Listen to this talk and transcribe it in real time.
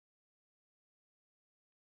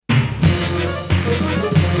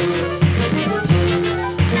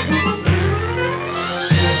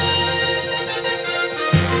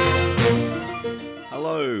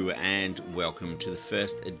and welcome to the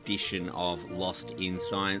first edition of Lost in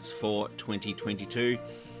Science for 2022.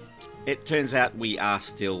 It turns out we are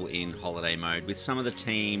still in holiday mode, with some of the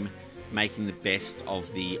team making the best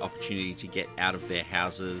of the opportunity to get out of their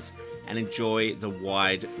houses and enjoy the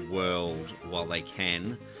wide world while they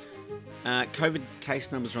can. COVID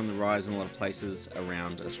case numbers are on the rise in a lot of places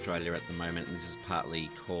around Australia at the moment, and this is partly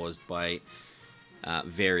caused by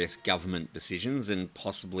various government decisions and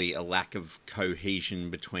possibly a lack of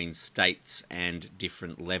cohesion between states and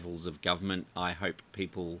different levels of government. I hope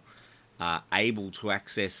people are able to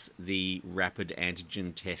access the rapid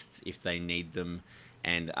antigen tests if they need them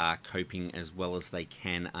and are coping as well as they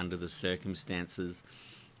can under the circumstances.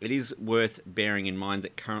 It is worth bearing in mind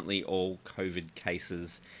that currently all COVID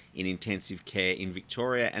cases in intensive care in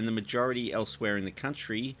Victoria and the majority elsewhere in the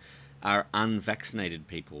country are unvaccinated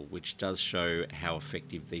people, which does show how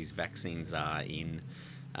effective these vaccines are in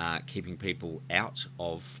keeping people out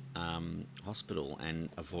of hospital and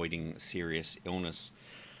avoiding serious illness.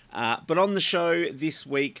 But on the show this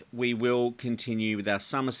week, we will continue with our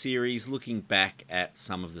summer series, looking back at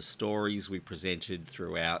some of the stories we presented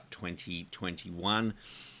throughout 2021.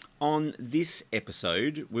 On this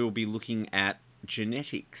episode, we will be looking at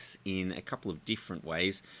genetics in a couple of different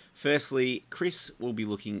ways. Firstly, Chris will be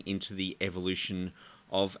looking into the evolution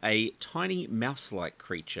of a tiny mouse-like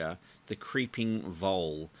creature, the creeping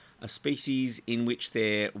vole, a species in which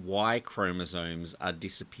their Y chromosomes are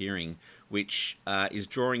disappearing, which is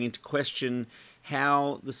drawing into question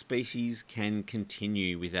how the species can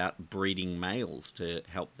continue without breeding males to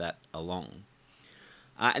help that along.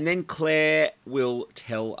 And then Claire will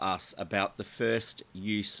tell us about the first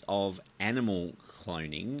use of animal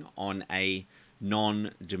cloning on a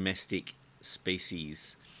non-domestic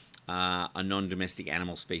species, a non-domestic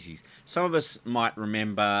animal species. Some of us might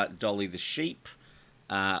remember Dolly the sheep,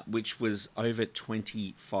 which was over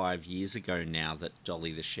 25 years ago now that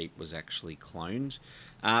Dolly the sheep was actually cloned.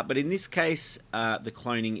 But in this case, the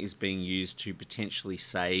cloning is being used to potentially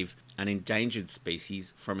save an endangered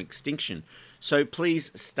species from extinction. So please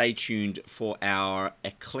stay tuned for our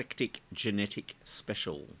eclectic genetic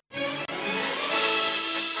special.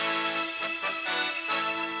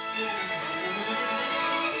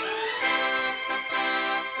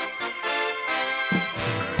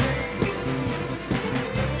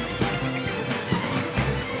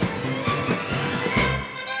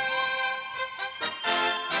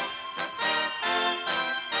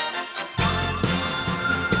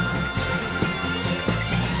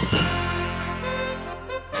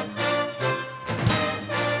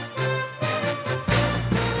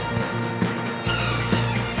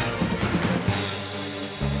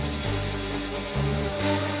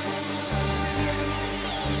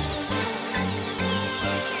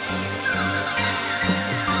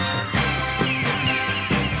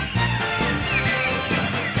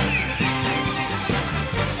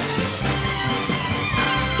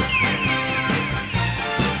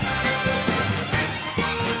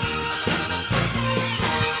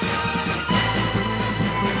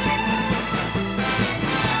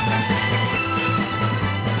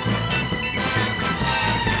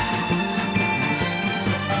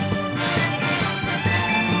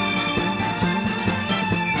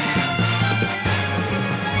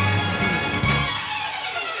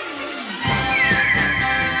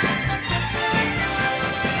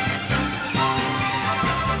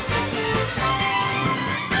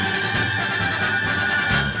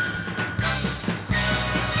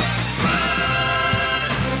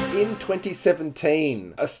 In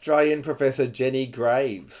 2017, Australian Professor Jenny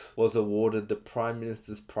Graves was awarded the Prime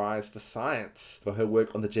Minister's Prize for Science for her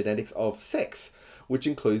work on the genetics of sex, which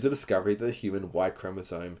includes the discovery that the human Y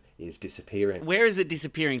chromosome is disappearing. Where is it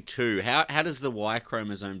disappearing to? How does the Y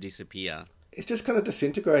chromosome disappear? It's just kind of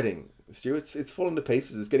disintegrating, Stu. It's falling to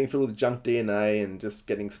pieces. It's getting filled with junk DNA and just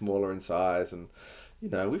getting smaller in size, and you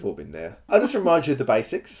know, we've all been there. I'll just remind you of the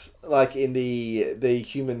basics, like in the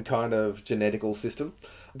human kind of genetical system.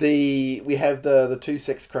 We have the two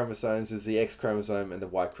sex chromosomes is the X chromosome and the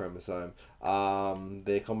Y chromosome.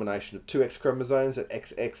 They're a combination of two X chromosomes. That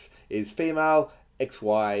XX is female,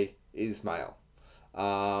 XY is male,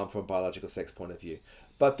 from a biological sex point of view.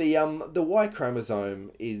 But the Y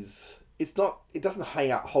chromosome it doesn't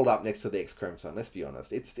hold up next to the X chromosome. Let's be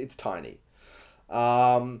honest, it's tiny.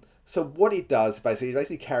 So what it does it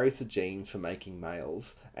basically carries the genes for making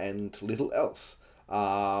males and little else.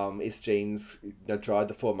 Its genes drive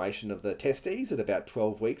the formation of the testes at about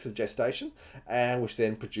 12 weeks of gestation, and which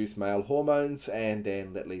then produce male hormones, and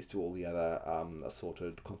then that leads to all the other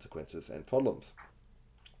assorted consequences and problems.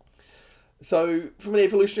 So from an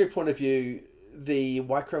evolutionary point of view, the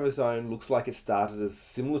Y chromosome looks like it started as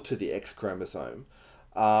similar to the X chromosome,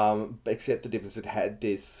 except the difference it had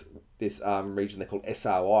this region they call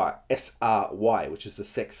SRY, which is the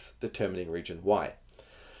sex determining region Y.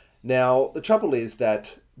 Now, the trouble is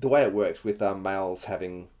that the way it works with males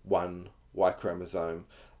having one Y chromosome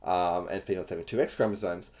and females having two X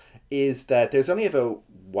chromosomes is that there's only ever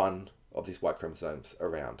one of these Y chromosomes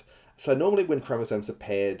around. So normally when chromosomes are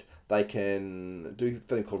paired, they can do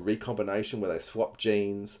something called recombination where they swap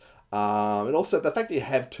genes. And also the fact that you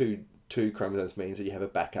have two chromosomes means that you have a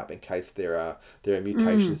backup in case there are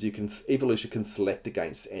mutations. Evolution can select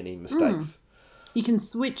against any mistakes. You can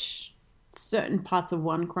switch certain parts of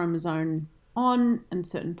one chromosome on and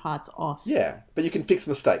certain parts off. Yeah, but you can fix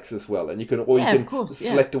mistakes as well, and you can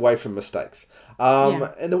select away from mistakes.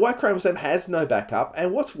 And the Y chromosome has no backup,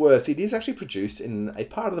 and what's worse, it is actually produced in a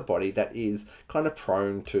part of the body that is kind of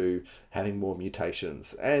prone to having more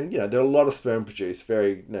mutations. And there are a lot of sperm produced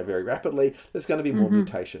very rapidly. There's going to be more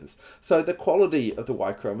mutations, so the quality of the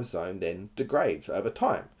Y chromosome then degrades over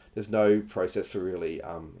time. There's no process for really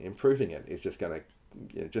improving it. It's just going to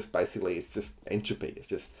just basically it's just entropy. It's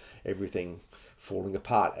just everything falling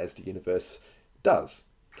apart as the universe does.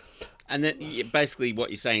 And then basically what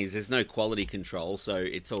you're saying is there's no quality control, so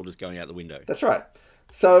it's all just going out the window. That's right.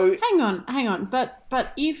 So hang on.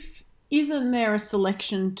 But isn't there a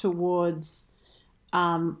selection towards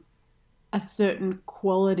a certain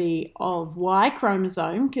quality of Y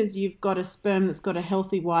chromosome? Because you've got a sperm that's got a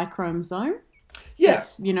healthy Y chromosome. Yeah.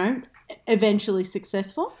 That's, eventually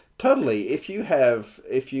successful. Totally. If you have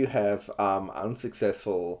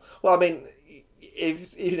unsuccessful, well, I mean,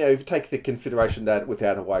 if you take the consideration that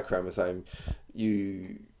without a Y chromosome,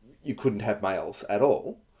 you couldn't have males at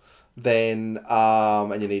all, then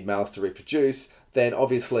and you need males to reproduce, then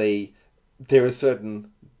obviously there is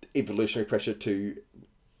certain evolutionary pressure to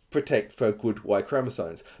protect for good Y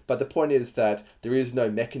chromosomes. But the point is that there is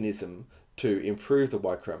no mechanism to improve the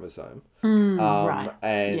Y chromosome, right.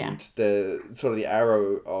 And the sort of the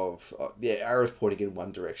arrow is pointing in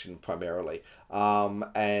one direction primarily,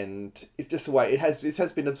 and it's just the way it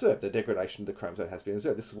has been observed. The degradation of the chromosome has been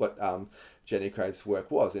observed. This is what Jenny Craig's work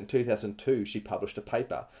was. In 2002, she published a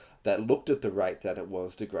paper that looked at the rate that it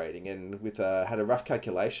was degrading, and had a rough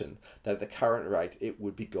calculation that at the current rate it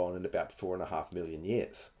would be gone in about 4.5 million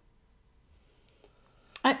years.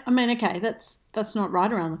 I mean, okay, that's not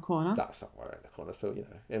right around the corner. That's not right around the corner. So,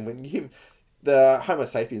 and when the Homo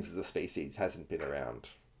sapiens as a species hasn't been around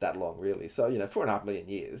that long, really. So, 4.5 million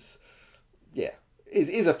years,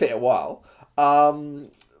 is a fair while.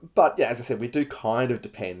 But yeah, as I said, we do kind of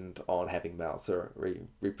depend on having males for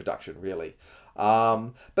reproduction, really.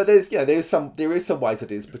 But there is some ways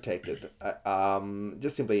it is protected,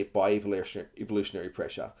 just simply by evolutionary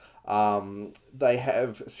pressure. They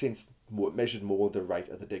have since measured more the rate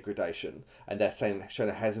of the degradation, and that thing shown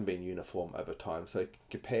it hasn't been uniform over time. So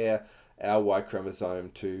compare our Y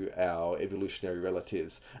chromosome to our evolutionary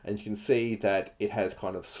relatives, and you can see that it has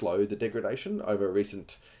kind of slowed the degradation over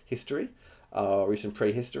recent history, recent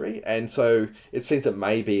prehistory, and so it seems that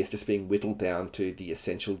maybe it's just being whittled down to the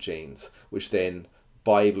essential genes, which then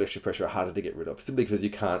by evolutionary pressure are harder to get rid of, simply because you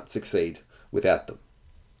can't succeed without them.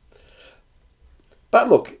 But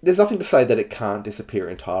look, there's nothing to say that it can't disappear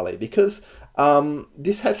entirely, because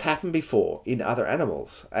this has happened before in other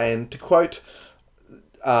animals. And to quote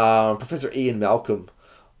Professor Ian Malcolm,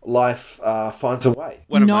 life finds a way.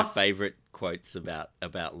 One of my favourite quotes about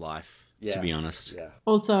life, to be honest. Yeah.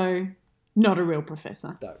 Also, not a real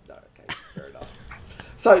professor. No, okay, fair enough.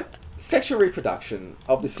 So, sexual reproduction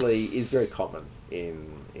obviously is very common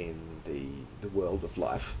in the world of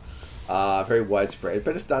life. Very widespread,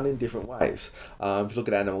 but it's done in different ways. If you look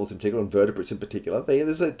at animals in particular, and vertebrates in particular,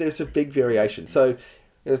 there's a big variation. So,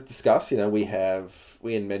 as discussed, we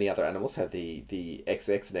and many other animals have the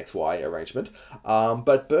XX and XY arrangement,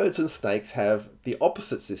 but birds and snakes have the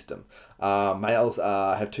opposite system. Males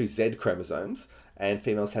have two Z chromosomes, and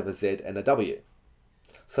females have a Z and a W.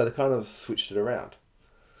 So they kind of switched it around.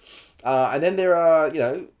 And then there are,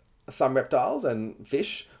 some reptiles and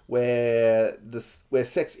fish where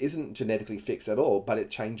sex isn't genetically fixed at all, but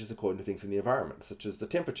it changes according to things in the environment, such as the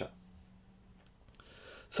temperature.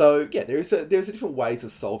 So yeah, there's different ways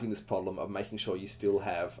of solving this problem of making sure you still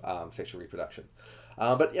have sexual reproduction.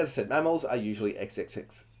 But as I said, mammals are usually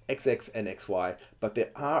XX and XY, but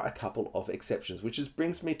there are a couple of exceptions, which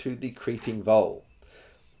brings me to the creeping vole.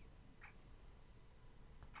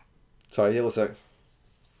 Sorry, there was a...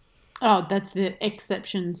 Oh, that's the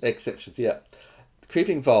exceptions. Exceptions, yeah.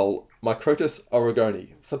 Creeping vole, Microtus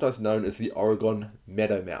oregoni, sometimes known as the Oregon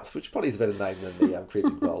meadow mouse, which probably is a better name than the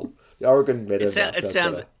creeping vole. The Oregon meadow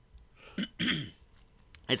mouse.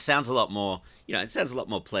 It sounds a lot more, it sounds a lot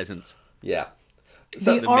more pleasant. Yeah.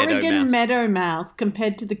 So the Oregon meadow meadow mouse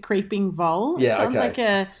compared to the creeping vole. Yeah, it sounds okay. like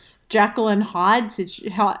a Jekyll and Hyde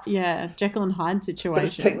Jekyll and Hyde situation. But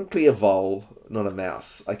it's technically a vole, not a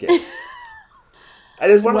mouse, I guess. And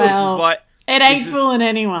it's one of This is Well, why it ain't fooling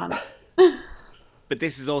anyone. But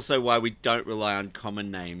this is also why we don't rely on common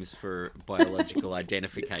names for biological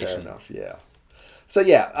identification. Fair enough, yeah. So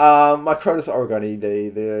yeah, Microtus oregoni,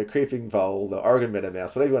 the creeping vole, the Oregon meadow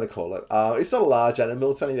mouse, whatever you want to call it. It's not a large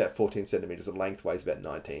animal. It's only about 14 centimeters in length, weighs about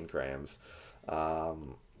 19 grams.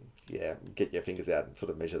 Yeah, get your fingers out and sort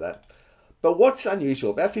of measure that. But what's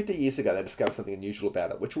unusual, about 50 years ago they discovered something unusual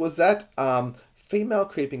about it, which was that female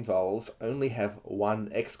creeping voles only have one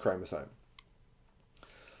X chromosome.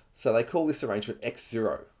 So they call this arrangement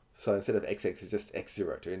X0. So instead of XX, it's just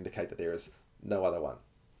X0 to indicate that there is no other one.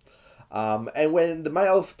 And when the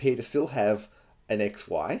males appear to still have an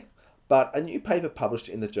XY, but a new paper published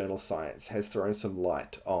in the journal Science has thrown some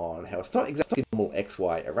light on how it's not exactly a normal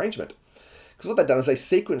XY arrangement. Because what they've done is they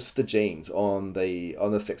sequenced the genes on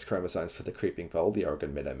the sex chromosomes for the creeping vole, the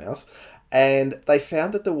Oregon meadow mouse, and they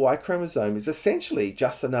found that the Y chromosome is essentially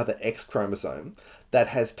just another X chromosome that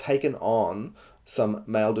has taken on some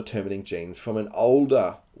male determining genes from an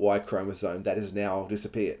older Y chromosome that has now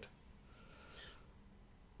disappeared.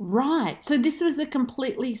 Right. So this was a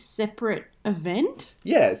completely separate event,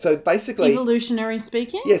 Yeah, so basically, evolutionary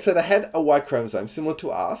speaking? yeah, so they had a Y chromosome similar to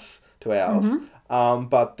ours, to ours,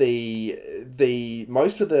 but the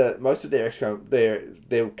most of their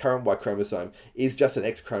current Y chromosome is just an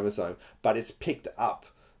X chromosome, but it's picked up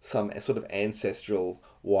some sort of ancestral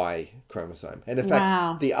Y chromosome, and in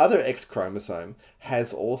Wow. fact, the other X chromosome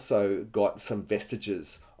has also got some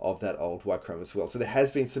vestiges of that old Y chromosome as well. So there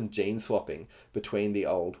has been some gene swapping between the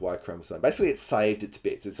old Y chromosome. Basically, it's saved its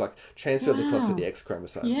bits. It's like transferred across to Wow. the X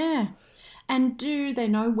chromosome. Yeah. And do they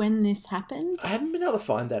know when this happened? I haven't been able to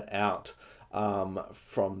find that out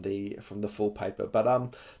from the full paper,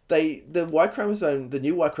 but the Y chromosome, the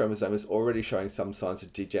new Y chromosome, is already showing some signs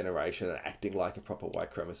of degeneration and acting like a proper Y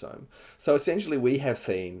chromosome. So essentially, we have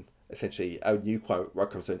seen a new Y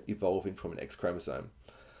chromosome evolving from an X chromosome.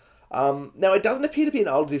 Now, it doesn't appear to be an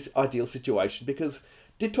ideal situation because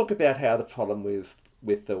did talk about how the problem with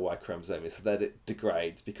the Y chromosome is that it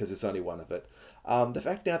degrades because there's only one of it. The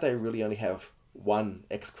fact now they really only have one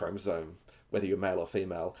X chromosome, whether you're male or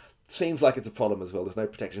female, seems like it's a problem as well. There's no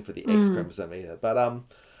protection for the X chromosome either. But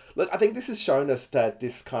look, I think this has shown us that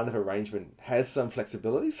this kind of arrangement has some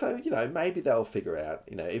flexibility. So, maybe they'll figure out,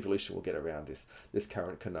 evolution will get around this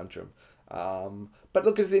current conundrum. But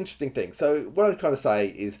look, it's an interesting thing. So what I'm trying to say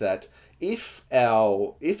is that if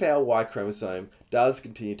our Y chromosome does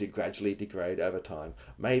continue to gradually degrade over time,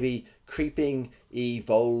 maybe creeping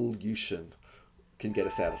evolution can get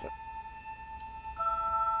us out of it.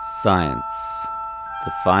 Science,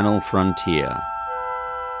 the final frontier.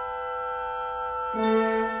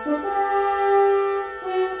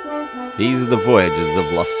 These are the voyages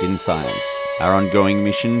of Lost in Science, our ongoing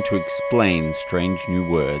mission to explain strange new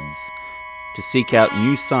words, to seek out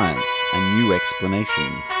new science and new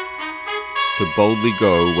explanations, to boldly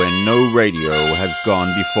go where no radio has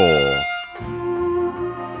gone before.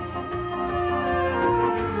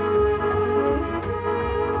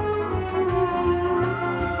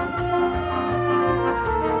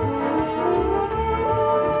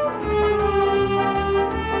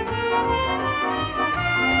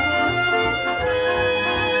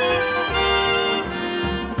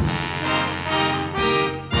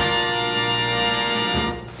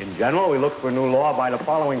 In general, we look for a new law by the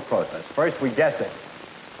following process. First, we guess it.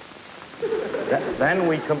 Then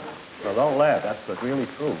we no, don't laugh. That's really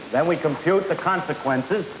true. Then we compute the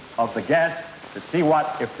consequences of the guess to see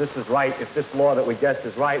if this is right, if this law that we guessed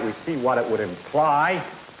is right, we see what it would imply.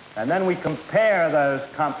 And then we compare those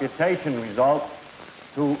computation results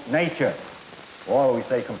to nature. Or we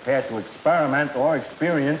say compare to experiment or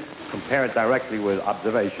experience. Compare it directly with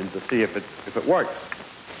observation to see if it works.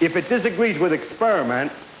 If it disagrees with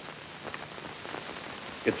experiment,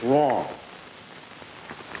 it's wrong.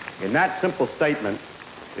 In that simple statement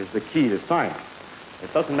is the key to science.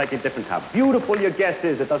 It doesn't make a difference how beautiful your guess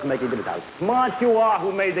is. It doesn't make a difference how smart you are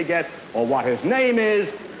who made the guess or what his name is.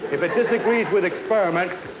 If it disagrees with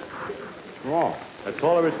experiment, it's wrong. That's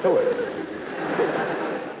all there is to it.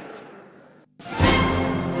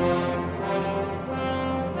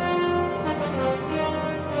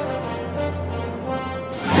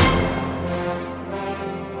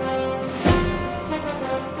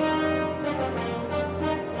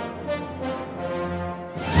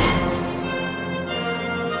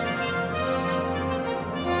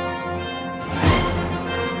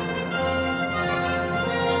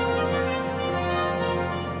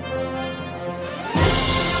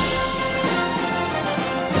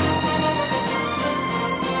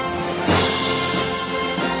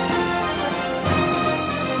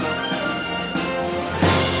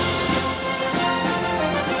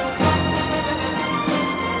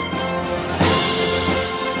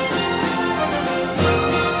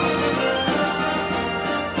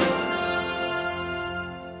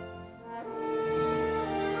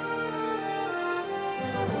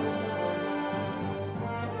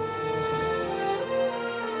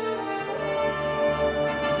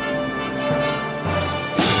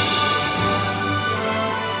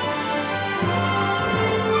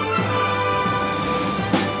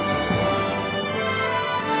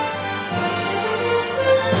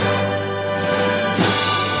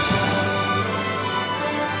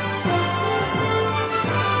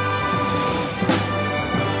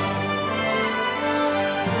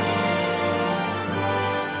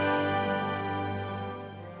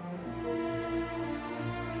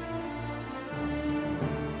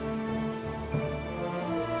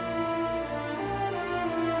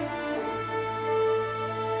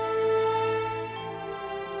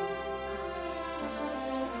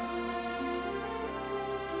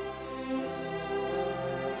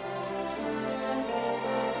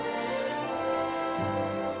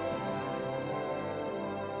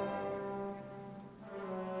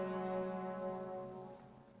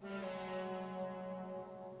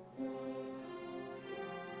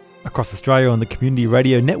 Across Australia on the Community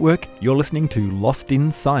Radio Network, you're listening to Lost in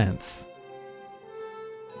Science.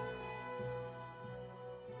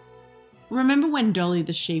 Remember when Dolly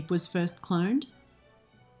the sheep was first cloned?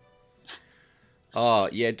 Oh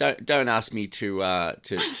yeah, don't ask me to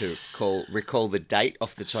recall the date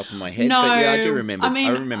off the top of my head. No, but yeah, I do remember. I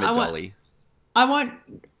remember Dolly. I won't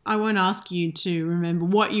ask you to remember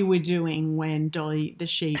what you were doing when Dolly the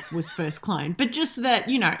sheep was first cloned, but just that,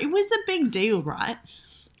 it was a big deal, right?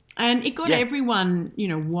 And it got everyone,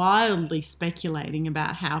 wildly speculating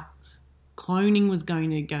about how cloning was going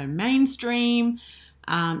to go mainstream.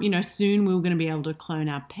 Soon we were going to be able to clone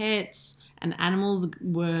our pets, and animals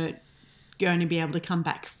were going to be able to come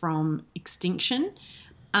back from extinction.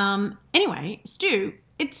 Anyway, Stu,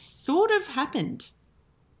 it sort of happened.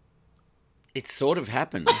 It sort of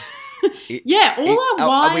happened. Our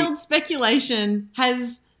wild speculation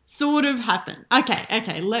has sort of happened.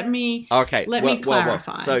 Okay. Let me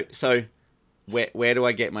clarify. So, where do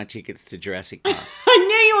I get my tickets to Jurassic Park? I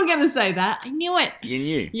knew you were going to say that. I knew it. You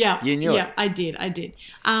knew. Yeah. You knew it. Yeah, I did.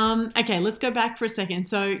 Okay, let's go back for a second.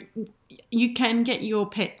 So, you can get your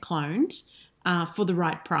pet cloned for the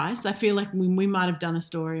right price. I feel like we might have done a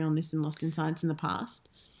story on this in Lost in Science in the past.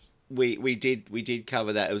 We did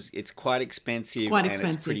cover that. It's quite expensive. And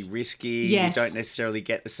it's pretty risky. Yes. You don't necessarily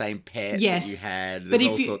get the same pet that you had. But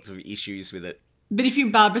There's all sorts of issues with it. But if you're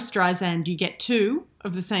Barbara Streisand, you get two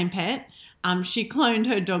of the same pet. She cloned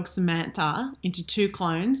her dog Samantha into two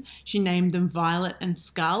clones. She named them Violet and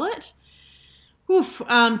Scarlet.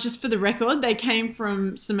 Just for the record, one came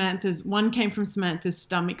from Samantha's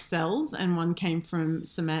stomach cells and one came from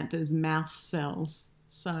Samantha's mouth cells.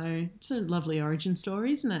 So it's a lovely origin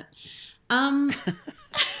story, isn't it?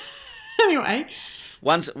 Anyway,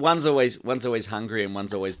 one's always hungry and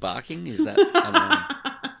one's always barking. Is that?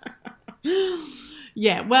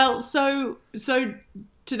 Yeah. Well, so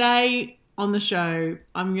today on the show,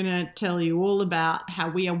 I'm going to tell you all about how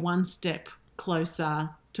we are one step closer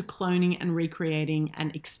to cloning and recreating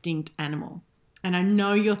an extinct animal. And I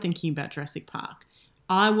know you're thinking about Jurassic Park.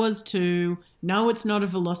 I was too. No, it's not a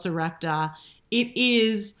velociraptor. It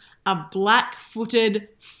is a black-footed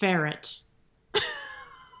ferret.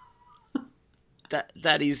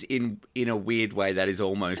 That is in a weird way that is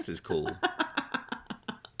almost as cool.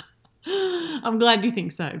 I'm glad you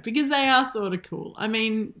think so, because they are sort of cool. I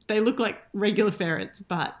mean, they look like regular ferrets,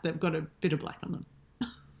 but they've got a bit of black on them.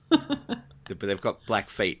 But they've got black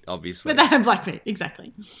feet, obviously. But they have black feet,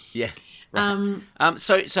 exactly. Yeah. Right.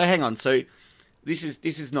 So hang on. So this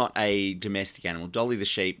is not a domestic animal. Dolly the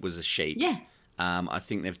sheep was a sheep. Yeah. I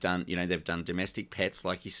think they've done domestic pets,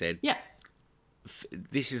 like you said. Yeah.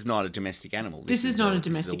 This is not a domestic animal. This is not a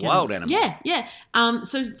domestic animal. Wild animal. Yeah.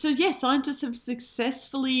 So scientists have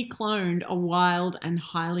successfully cloned a wild and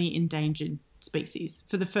highly endangered species.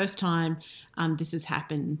 For the first time, this has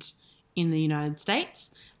happened in the United States.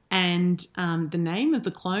 And the name of the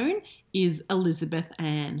clone is Elizabeth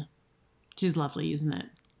Ann. Which is lovely, isn't it?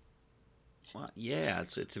 Well, yeah,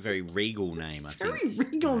 it's a very regal name, I think. Very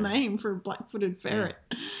regal name for a black-footed ferret.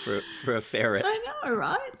 Yeah, for a ferret. I know,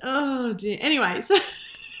 right? Oh, dear. Anyway, so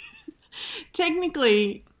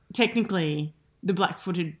technically, the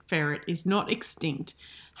black-footed ferret is not extinct.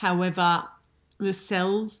 However, the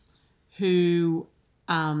cells that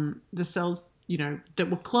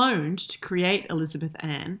were cloned to create Elizabeth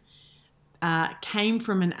Ann came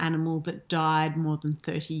from an animal that died more than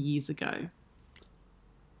 30 years ago.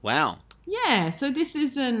 Wow. Yeah, so this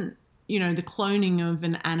isn't, the cloning of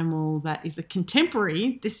an animal that is a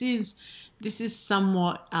contemporary. This is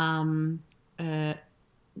somewhat, there's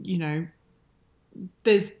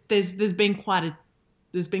been quite a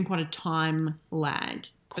time lag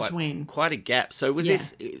between. Quite a gap. So was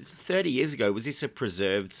this 30 years ago? Was this a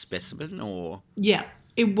preserved specimen or? Yeah,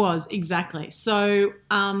 it was exactly. So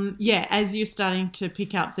as you're starting to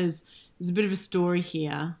pick up, there's a bit of a story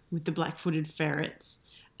here with the black-footed ferrets.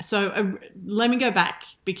 So let me go back,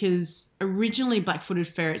 because originally black-footed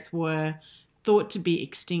ferrets were thought to be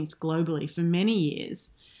extinct globally for many years,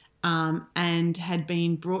 and had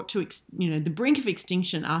been brought to the brink of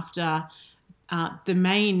extinction after their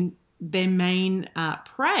main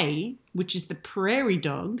prey, which is the prairie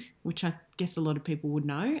dog, which I guess a lot of people would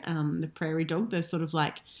know. The prairie dog, those sort of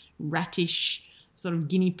like ratish, sort of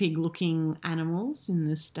guinea pig looking animals in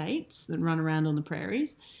the States that run around on the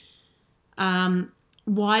prairies.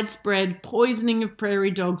 Widespread poisoning of prairie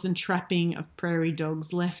dogs and trapping of prairie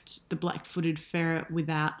dogs left the black-footed ferret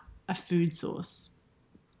without a food source,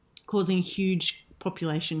 causing a huge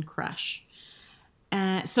population crash.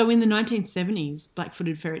 So in the 1970s,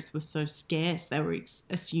 black-footed ferrets were so scarce they were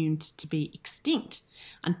assumed to be extinct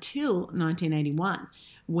until 1981,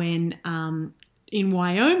 when in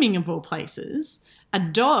Wyoming, of all places, a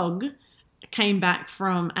dog came back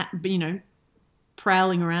from,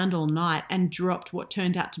 prowling around all night and dropped what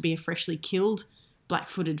turned out to be a freshly killed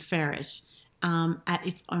black-footed ferret at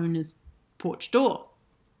its owner's porch door.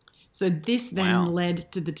 So this then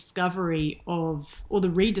led to the discovery of, or the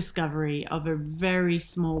rediscovery of, a very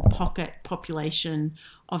small pocket population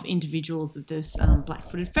of individuals of this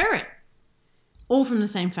black-footed ferret, all from the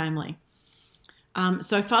same family.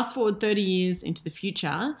 So fast forward 30 years into the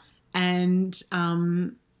future, and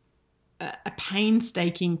a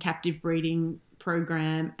painstaking captive breeding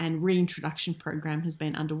program and reintroduction program has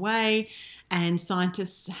been underway, and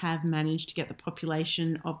scientists have managed to get the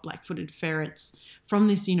population of black-footed ferrets from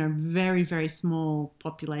this, very, very small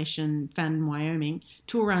population found in Wyoming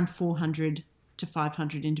to around 400 to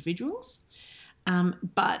 500 individuals.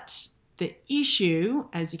 But the issue,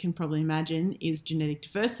 as you can probably imagine, is genetic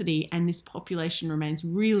diversity, and this population remains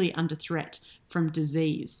really under threat from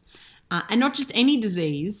disease. And not just any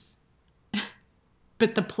disease,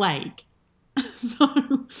 but the plague. These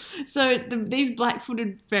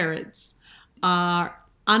black-footed ferrets are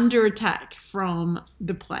under attack from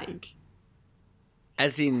the plague.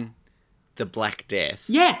 As in the Black Death?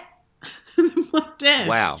 Yeah. The Black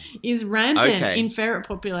Death is rampant in ferret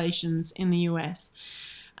populations in the US.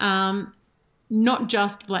 Not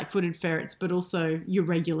just black-footed ferrets, but also your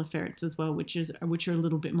regular ferrets as well, which are a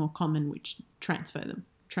little bit more common, which transfer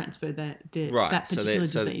that particular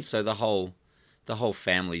disease. So the whole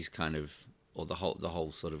family's kind of, or the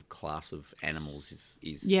whole sort of class of animals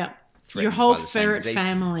is your whole ferret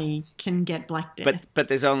family can get Black Death. But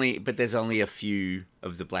there's only a few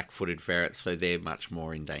of the black-footed ferrets, so they're much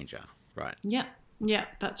more in danger, right? Yeah,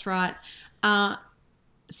 that's right.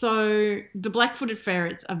 So the black-footed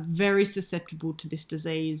ferrets are very susceptible to this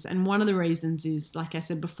disease, and one of the reasons is, like I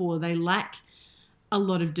said before, they lack a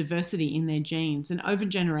lot of diversity in their genes, and over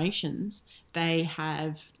generations they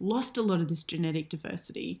have lost a lot of this genetic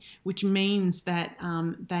diversity, which means that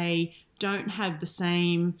they don't have the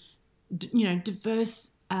same,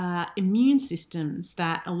 diverse immune systems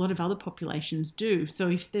that a lot of other populations do. So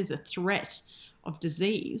if there's a threat of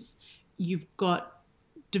disease, you've got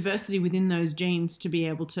diversity within those genes to be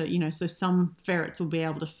able to, so some ferrets will be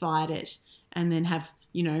able to fight it and then have,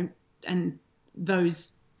 and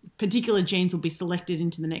those particular genes will be selected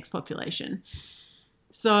into the next population.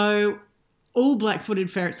 So all black-footed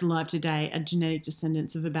ferrets alive today are genetic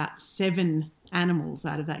descendants of about 7 animals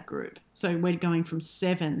out of that group. So we're going from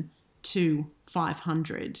 7 to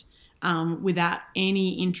 500 without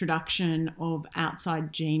any introduction of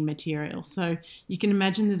outside gene material. So you can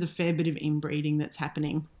imagine there's a fair bit of inbreeding that's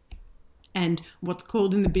happening. And what's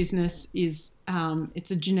called in the business is it's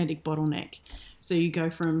a genetic bottleneck. So you go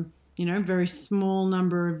from very small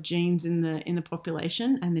number of genes in the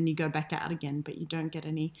population, and then you go back out again, but you don't get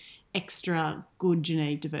any extra good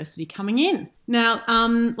genetic diversity coming in. Now,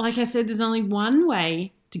 like I said, there's only one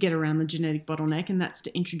way to get around the genetic bottleneck, and that's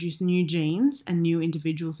to introduce new genes and new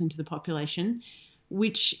individuals into the population,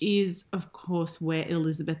 which is, of course, where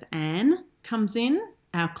Elizabeth Ann comes in,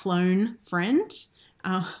 our clone friend,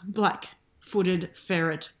 our black-footed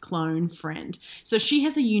ferret clone friend. So she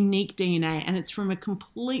has a unique DNA, and it's from a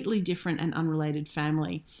completely different and unrelated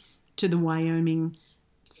family to the Wyoming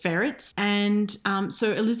ferrets. And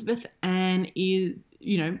so Elizabeth Ann is,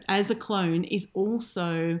 as a clone, is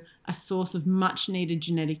also a source of much needed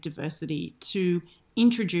genetic diversity to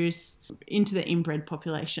introduce into the inbred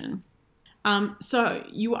population. So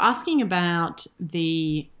you were asking about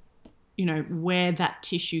the, where that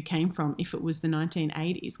tissue came from, if it was the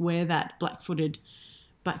 1980s, where that black-footed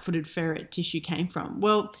ferret tissue came from.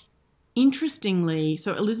 Well, interestingly,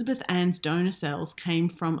 so Elizabeth Ann's donor cells came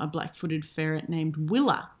from a black-footed ferret named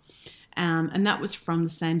Willa, and that was from the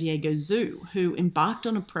San Diego Zoo, who embarked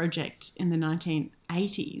on a project in the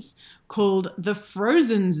 1980s called the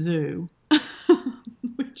Frozen Zoo,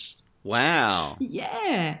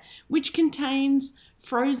 which contains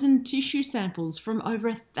frozen tissue samples from over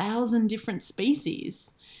 1,000 different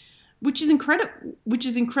species, which is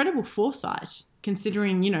incredible foresight,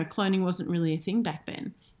 considering cloning wasn't really a thing back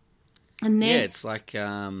then. And then it's like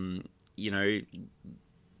even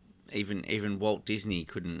Walt Disney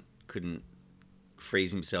couldn't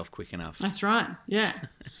freeze himself quick enough. That's right. Yeah.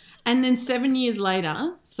 And then 7 years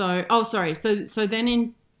later, so then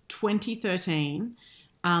in 2013,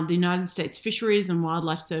 the United States Fisheries and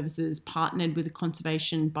Wildlife Services partnered with a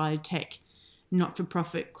conservation biotech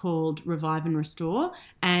not-for-profit called Revive and Restore,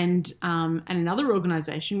 and another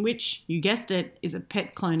organisation, which, you guessed it, is a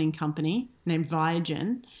pet cloning company named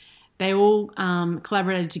Viagen. They all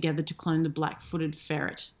collaborated together to clone the black-footed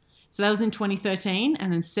ferret. So that was in 2013,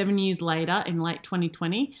 and then 7 years later, in late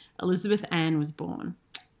 2020, Elizabeth Ann was born,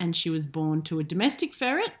 and she was born to a domestic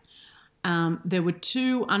ferret. There were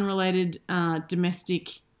 2 unrelated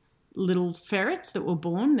domestic little ferrets that were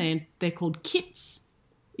born. They're called kits,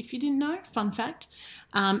 if you didn't know, fun fact,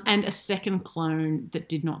 and a second clone that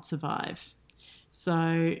did not survive.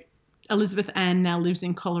 So Elizabeth Ann now lives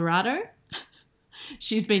in Colorado.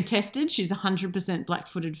 She's been tested. She's 100%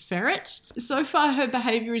 black-footed ferret. So far, her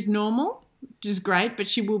behaviour is normal, which is great, but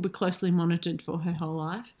she will be closely monitored for her whole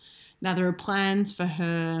life. Now, there are plans for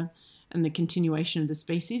her and the continuation of the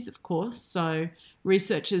species, of course. So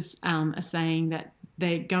researchers are saying that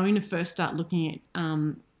they're going to first start looking at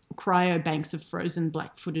cryobanks of frozen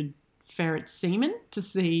black-footed ferret semen to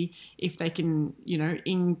see if they can,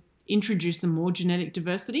 introduce some more genetic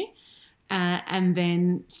diversity. And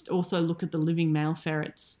then also look at the living male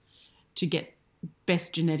ferrets to get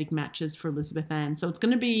best genetic matches for Elizabeth Ann. So it's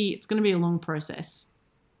going to be a long process,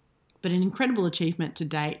 but an incredible achievement to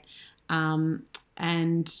date.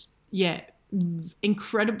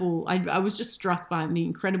 Incredible. I was just struck by the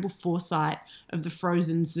incredible foresight of the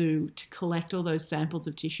Frozen Zoo to collect all those samples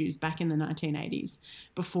of tissues back in the 1980s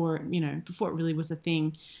before it really was a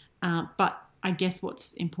thing. But I guess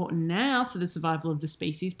what's important now for the survival of the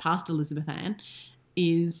species past Elizabeth Ann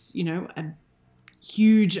is, a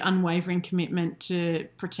huge unwavering commitment to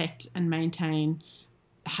protect and maintain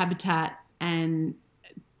habitat and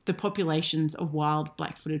the populations of wild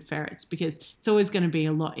black-footed ferrets, because it's always going to be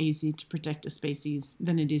a lot easier to protect a species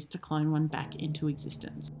than it is to clone one back into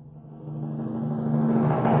existence.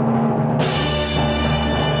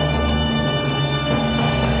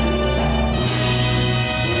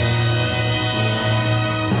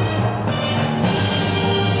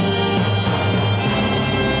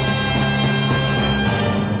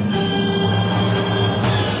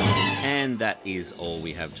 That is all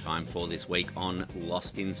we have time for this week on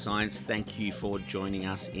Lost in Science. Thank you for joining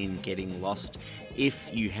us in Getting Lost. If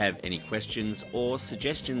you have any questions or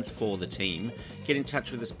suggestions for the team, get in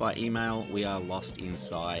touch with us by email. We are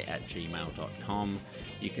lostinsci@gmail.com.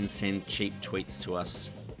 You can send cheap tweets to us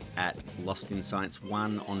at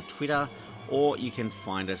lostinscience1 on Twitter, or you can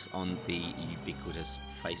find us on the ubiquitous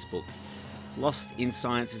Facebook. Lost in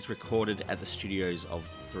Science is recorded at the studios of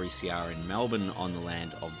 3CR in Melbourne on the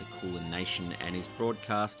land of the Kulin Nation and is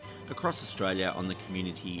broadcast across Australia on the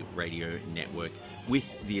Community Radio Network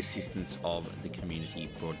with the assistance of the Community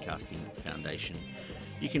Broadcasting Foundation.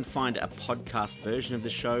 You can find a podcast version of the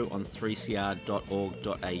show on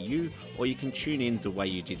 3cr.org.au, or you can tune in the way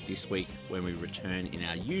you did this week when we return in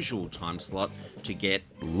our usual time slot to get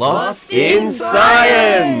Lost in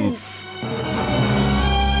Science!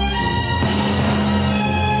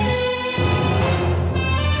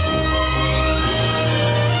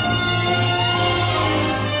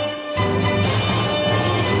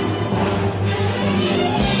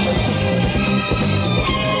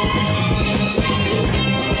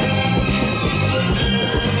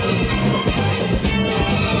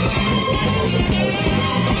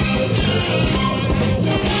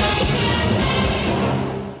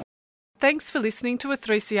 Thanks for listening to a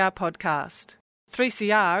 3CR podcast.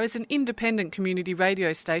 3CR is an independent community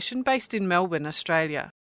radio station based in Melbourne,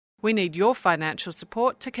 Australia. We need your financial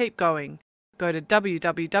support to keep going. Go to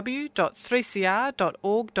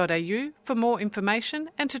www.3cr.org.au for more information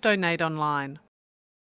and to donate online.